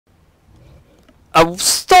A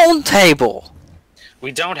stone table.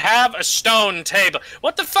 We don't have a stone table.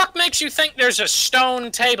 What the fuck makes you think there's a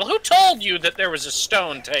stone table? Who told you that there was a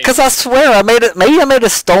stone table? Because I swear I made it. Maybe I made a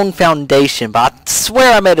stone foundation, but I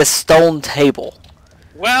swear I made a stone table.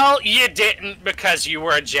 Well, you didn't because you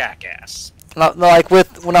were a jackass. Like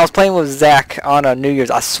when I was playing with Zach on New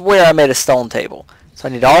Year's, I swear I made a stone table. So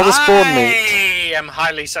I need all this full meat. I am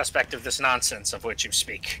highly suspect of this nonsense of which you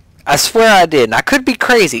speak. I swear I did, and I could be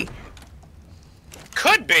crazy.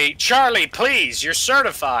 Could be. Charlie, please, you're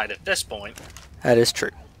certified at this point. That is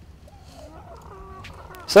true.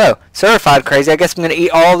 So, certified crazy, I guess I'm going to eat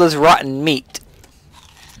all this rotten meat.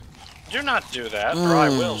 Do not do that, or I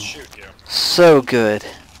will shoot you. So good.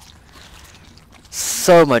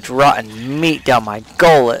 So much rotten meat down my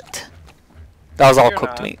gullet. That was all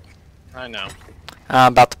cooked meat. I know.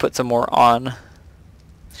 I'm about to put some more on.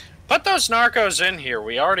 Put those narcos in here.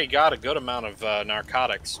 We already got a good amount of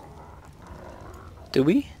narcotics. Do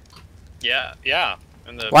we? Yeah, yeah.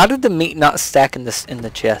 Why did the meat not stack in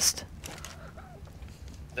the chest?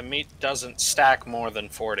 The meat doesn't stack more than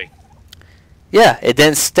 40. Yeah, it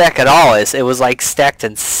didn't stack at all. It was like stacked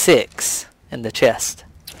in 6 in the chest.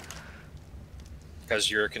 Because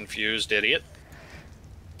you're a confused idiot.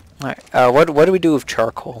 Alright, what do we do with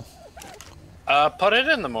charcoal? Put it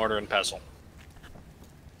in the mortar and pestle.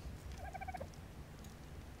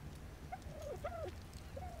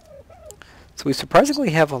 So we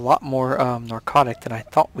surprisingly have a lot more narcotic than I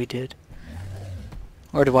thought we did.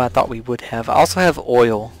 Or do I thought we would have. I also have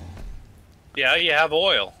oil. Yeah, you have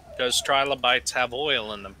oil. Those trilobites have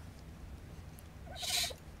oil in them.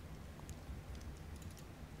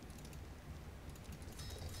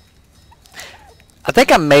 I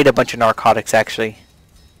think I made a bunch of narcotics, actually.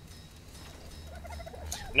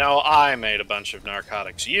 No, I made a bunch of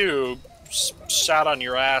narcotics. You sat on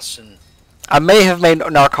your ass and... I may have made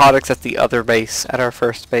narcotics at the other base, at our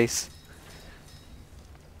first base.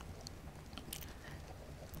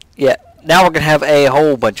 Yeah, now we're going to have a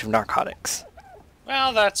whole bunch of narcotics.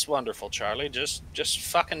 Well, that's wonderful, Charlie. Just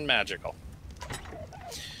fucking magical.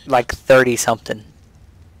 Like 30-something.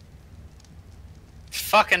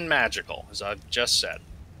 Fucking magical, as I've just said.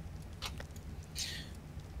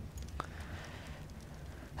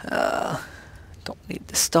 Don't need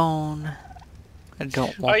the stone. I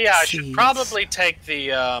don't want Oh yeah, I seeds. should probably take the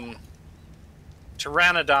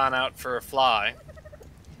Pteranodon out for a fly.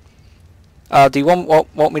 Do you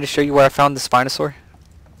want me to show you where I found the Spinosaur?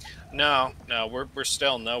 No, we're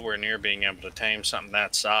still nowhere near being able to tame something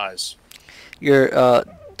that size. Your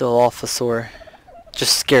Dilophosaur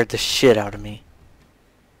just scared the shit out of me.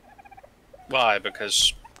 Why?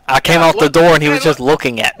 Because I came out the door and he was just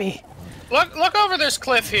looking at me. Look over this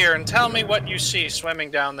cliff here and tell me what you see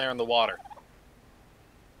swimming down there in the water.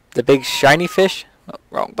 The big shiny fish? Oh,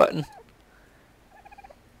 wrong button.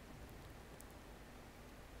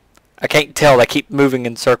 I can't tell. They keep moving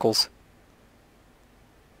in circles.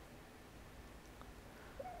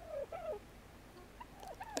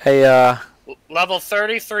 A Level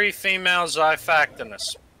 33 female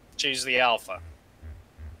Xiphactinus. She's the alpha.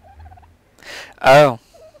 Oh.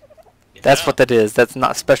 Yeah. That's what that is. That's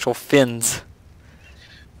not special fins.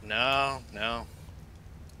 No.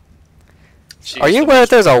 Are you aware that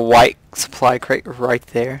there's a white supply crate right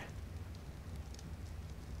there?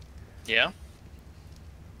 Yeah.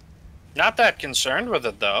 Not that concerned with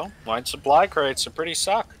it, though. White supply crates are pretty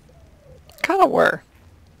suck. Kinda were.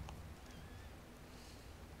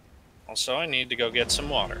 Also, I need to go get some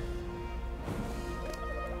water.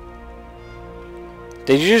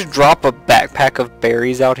 Did you just drop a backpack of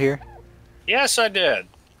berries out here? Yes, I did.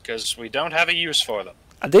 Because we don't have a use for them.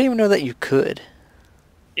 I didn't even know that you could.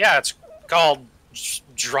 Yeah, it's called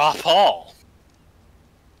drop all.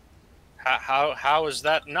 How is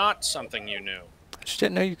that not something you knew? I just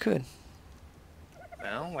didn't know you could.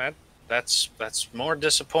 Well, that's more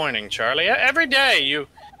disappointing, Charlie. Every day you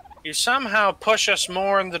somehow push us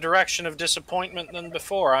more in the direction of disappointment than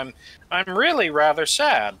before. I'm really rather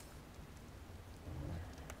sad.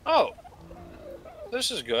 Oh. This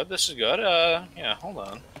is good. Yeah, hold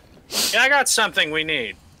on. Yeah, I got something we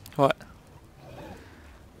need. What?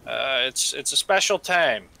 It's a special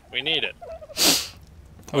tame. We need it.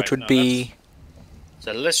 Which would be... It's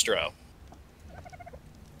a Listro.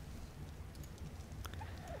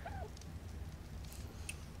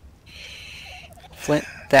 Flint,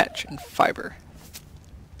 thatch, and fiber.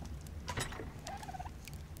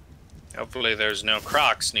 Hopefully there's no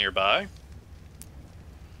crocs nearby.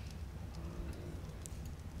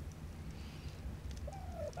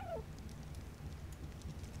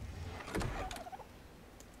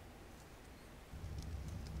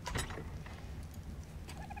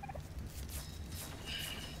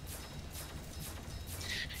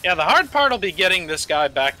 Yeah, the hard part will be getting this guy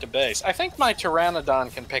back to base. I think my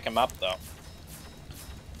Pteranodon can pick him up, though.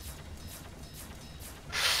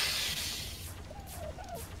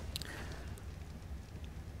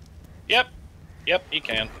 Yep, he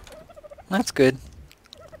can. That's good.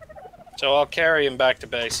 So I'll carry him back to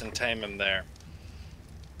base and tame him there.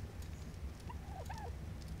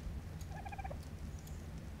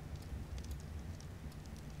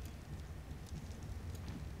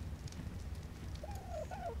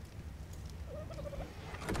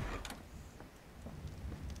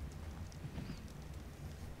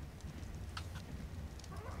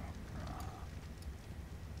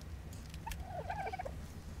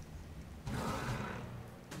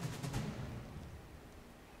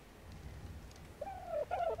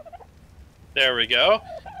 There we go.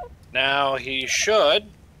 Now he should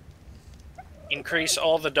increase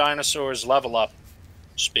all the dinosaurs' level up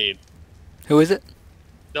speed. Who is it?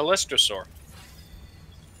 The Listersaur.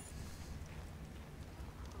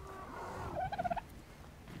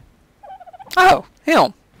 Oh,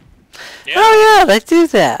 him. Yeah. Oh yeah, let's do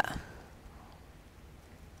that.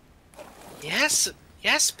 Yes,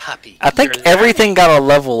 puppy. I think You're everything got a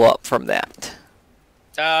level up from that.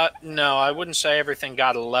 No, I wouldn't say everything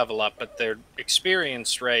got a level up, but their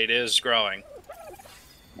experience rate is growing.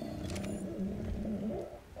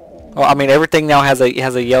 Well, I mean, everything now has a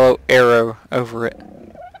yellow arrow over it.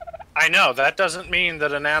 I know, that doesn't mean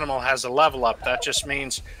that an animal has a level up. That just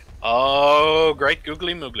means, oh, great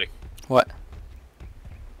googly moogly. What?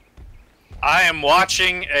 I am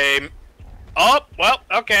watching a... Oh, well,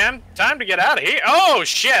 okay, time to get out of here. Oh,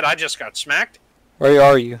 shit, I just got smacked. Where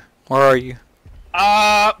are you? Where are you?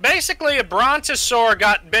 Basically a Brontosaur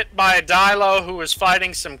got bit by a Dilo who was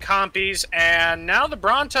fighting some compies, and now the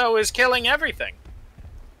Bronto is killing everything.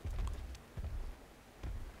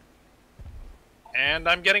 And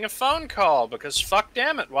I'm getting a phone call, because fuck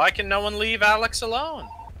damn it, why can no one leave Alex alone?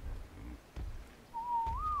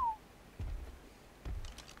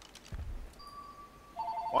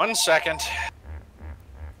 One second.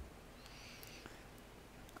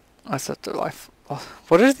 I set their life.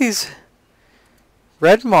 What are these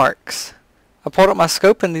red marks? I pulled up my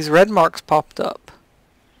scope and these red marks popped up.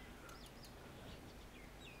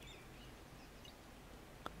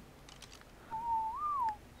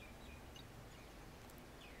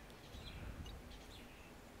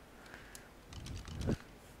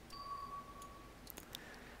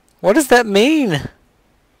 What does that mean?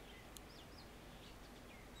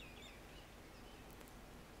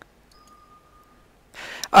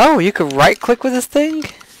 Oh, you could right click with this thing?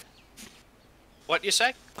 What you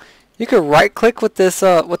say? You could right click with this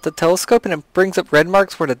with the telescope and it brings up red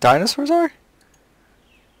marks where the dinosaurs are?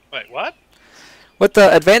 Wait, what? With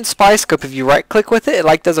the advanced spy scope, if you right click with it, it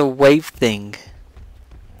like does a wave thing.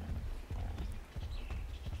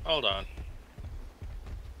 Hold on.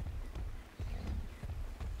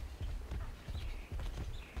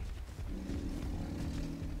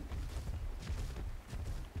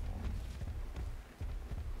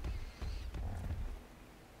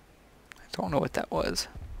 I don't know what that was.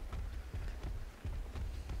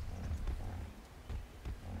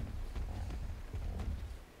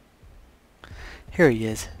 Here he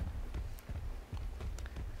is.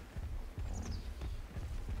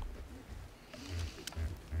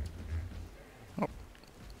 Oh.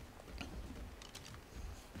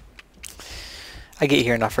 I get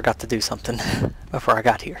here and I forgot to do something before I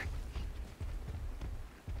got here.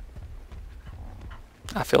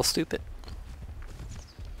 I feel stupid.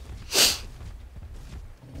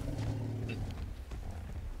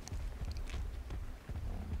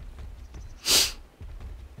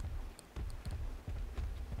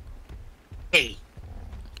 Hey.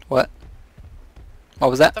 What? What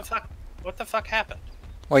was that? What the fuck? What the fuck happened?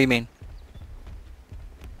 What do you mean?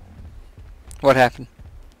 What happened?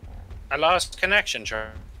 I lost connection,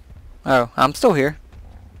 Charlie. Oh, I'm still here.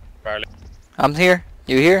 I'm here.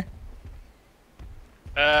 You here?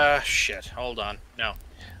 Shit. Hold on. No.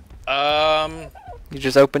 You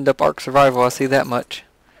just opened up Ark Survival, I see that much.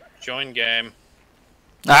 Join game.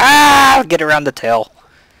 Ah! Get around the tail.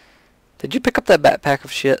 Did you pick up that backpack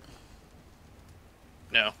of shit?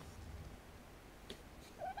 No.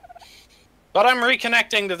 But I'm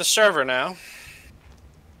reconnecting to the server now.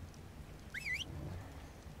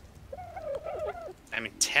 I'm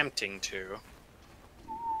attempting to.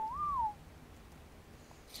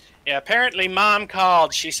 Yeah, apparently Mom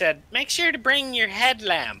called. She said, make sure to bring your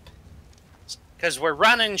headlamp. Because we're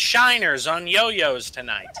running shiners on yo-yos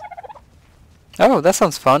tonight. Oh, that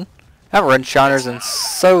sounds fun. I haven't run shiners in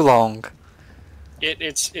so long.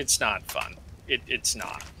 It's not fun. It's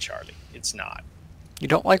not, Charlie. It's not. You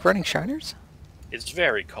don't like running shiners? It's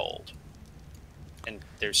very cold. And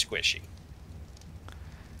they're squishy.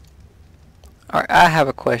 Alright, I have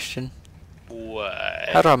a question. What?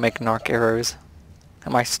 How do I make narc arrows?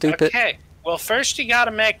 Am I stupid? Okay. Well, first you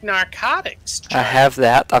gotta make narcotics. I have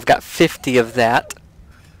that. I've got 50 of that.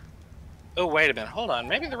 Oh, wait a minute. Hold on.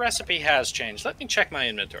 Maybe the recipe has changed. Let me check my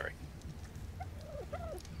inventory.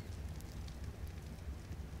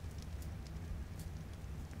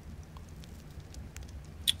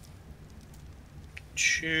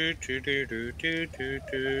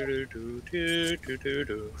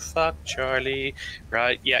 Fuck Charlie.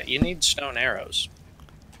 Right, yeah, you need stone arrows.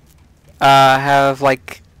 I have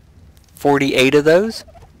like 48 of those.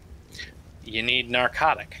 You need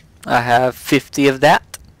narcotic. I have 50 of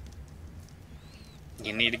that.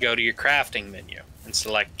 You need to go to your crafting menu and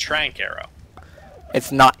select trank arrow.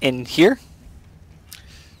 It's not in here.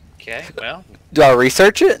 Okay, well, Do I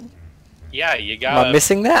research it? yeah, you Am gotta... I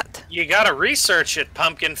missing that? You gotta research it,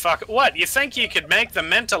 pumpkin fuck. What, you think you could make the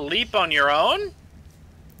mental leap on your own?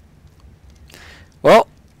 Well,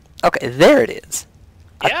 okay, there it is.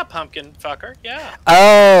 Yeah, pumpkin fucker, yeah.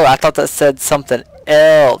 Oh, I thought that said something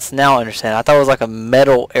else. Now I understand. I thought it was like a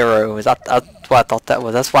metal arrow. That's what I thought that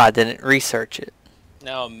was. That's why I didn't research it.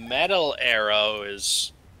 No, metal arrow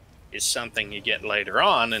is something you get later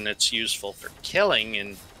on, and it's useful for killing,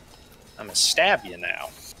 and I'm gonna stab you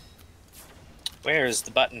now. Where is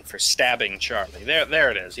the button for stabbing Charlie?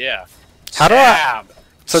 There it is, yeah. How do I...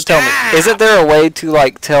 So tell me, isn't there a way to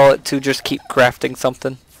like tell it to just keep crafting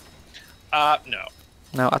something? No.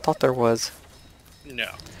 No, I thought there was. No.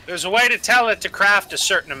 There's a way to tell it to craft a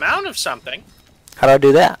certain amount of something. How do I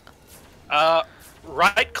do that?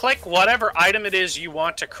 Right-click whatever item it is you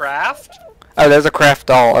want to craft. Oh, there's a craft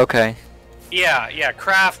all. Okay. Yeah,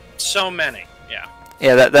 craft so many. Yeah.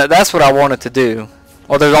 Yeah, that's what I wanted to do.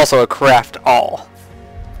 Well, there's also a craft all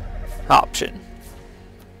option.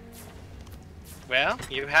 Well,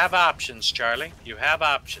 you have options, Charlie. You have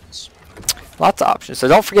options. Lots of options. So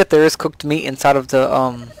don't forget there is cooked meat inside of the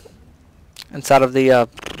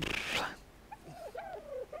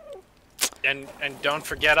And don't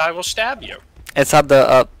forget I will stab you. inside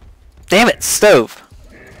the damn it, stove.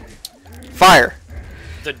 Fire.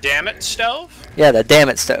 The damn it stove? Yeah, the damn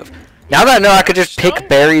it stove. Now that I know I could just pick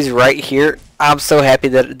berries right here, I'm so happy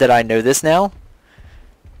that I know this now.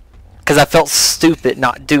 Cuz I felt stupid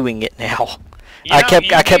not doing it now. I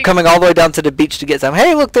kept coming all the way down to the beach to get some.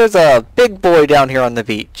 Hey, look, there's a big boy down here on the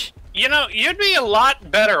beach. You know, you'd be a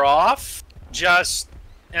lot better off just,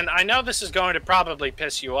 and I know this is going to probably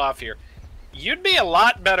piss you off here, you'd be a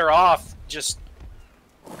lot better off just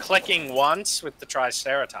clicking once with the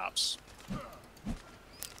Triceratops.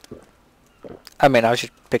 I mean, I was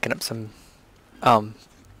just picking up some,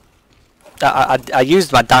 I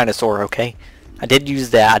used my dinosaur, okay? I did use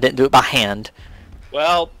that. I didn't do it by hand.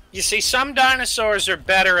 Well, you see, some dinosaurs are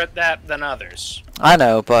better at that than others. I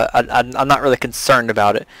know, but I'm not really concerned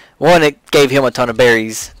about it. One, it gave him a ton of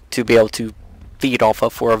berries to be able to feed off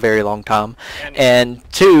of for a very long time. And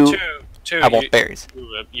two, I want berries.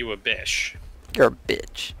 You a bish. You're a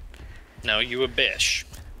bitch. No, you a bish.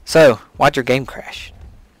 So, why'd your game crash?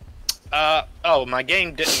 Oh, my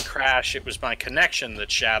game didn't crash. It was my connection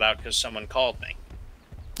that shot out because someone called me.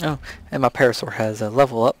 Oh, and my parasaur has a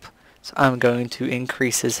level up. So I'm going to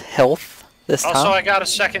increase his health this time. Also, I got a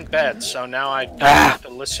second bed, so now I don't have to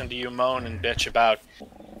listen to you moan and bitch about,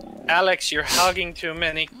 Alex, you're hogging too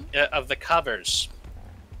many of the covers.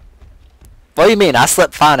 What do you mean? I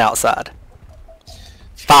slept fine outside.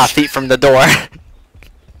 5 feet from the door.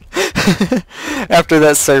 After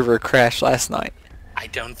that server crashed last night. I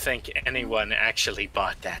don't think anyone actually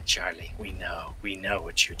bought that, Charlie. We know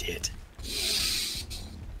what you did.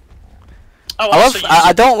 Oh,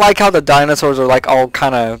 I don't like how the dinosaurs are like all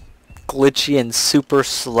kind of glitchy and super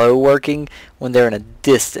slow working when they're in a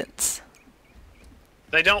distance.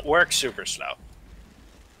 They don't work super slow.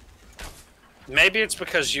 Maybe it's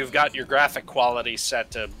because you've got your graphic quality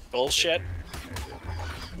set to bullshit,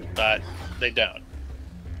 but they don't.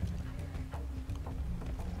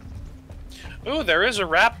 Ooh, there is a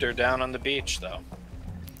raptor down on the beach, though.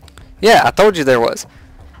 Yeah, I told you there was.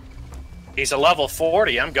 He's a level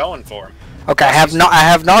 40. I'm going for him. Okay, I have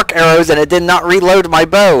narc arrows and it did not reload my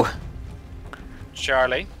bow.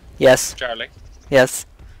 Charlie? Yes. Charlie? Yes.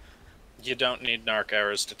 You don't need narc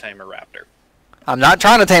arrows to tame a raptor. I'm not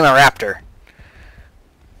trying to tame a raptor.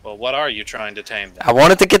 Well, what are you trying to tame then? I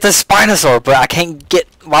wanted to get the Spinosaur, but I can't get...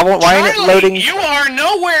 Why ain't it loading? You are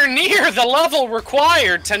nowhere near the level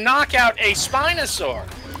required to knock out a Spinosaur.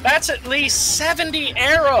 That's at least 70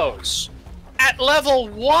 arrows at level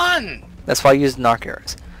 1. That's why I used narc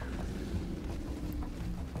arrows.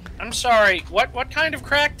 I'm sorry. What kind of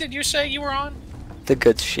crack did you say you were on? The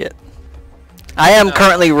good shit. I am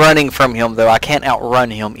currently running from him, though. I can't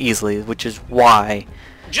outrun him easily, which is why.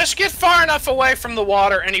 Just get far enough away from the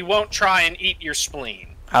water, and he won't try and eat your spleen.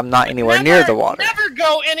 I'm not anywhere near the water. Never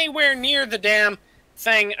go anywhere near the damn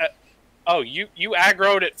thing. Oh, you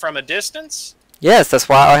aggroed it from a distance? Yes, that's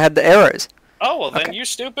why I had the arrows. Oh, well, then you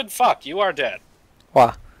stupid fuck. You are dead.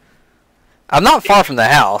 Why? I'm not far from the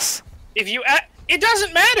house. If you... It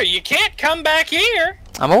doesn't matter. You can't come back here.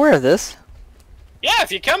 I'm aware of this. Yeah,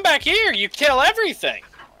 if you come back here, you kill everything.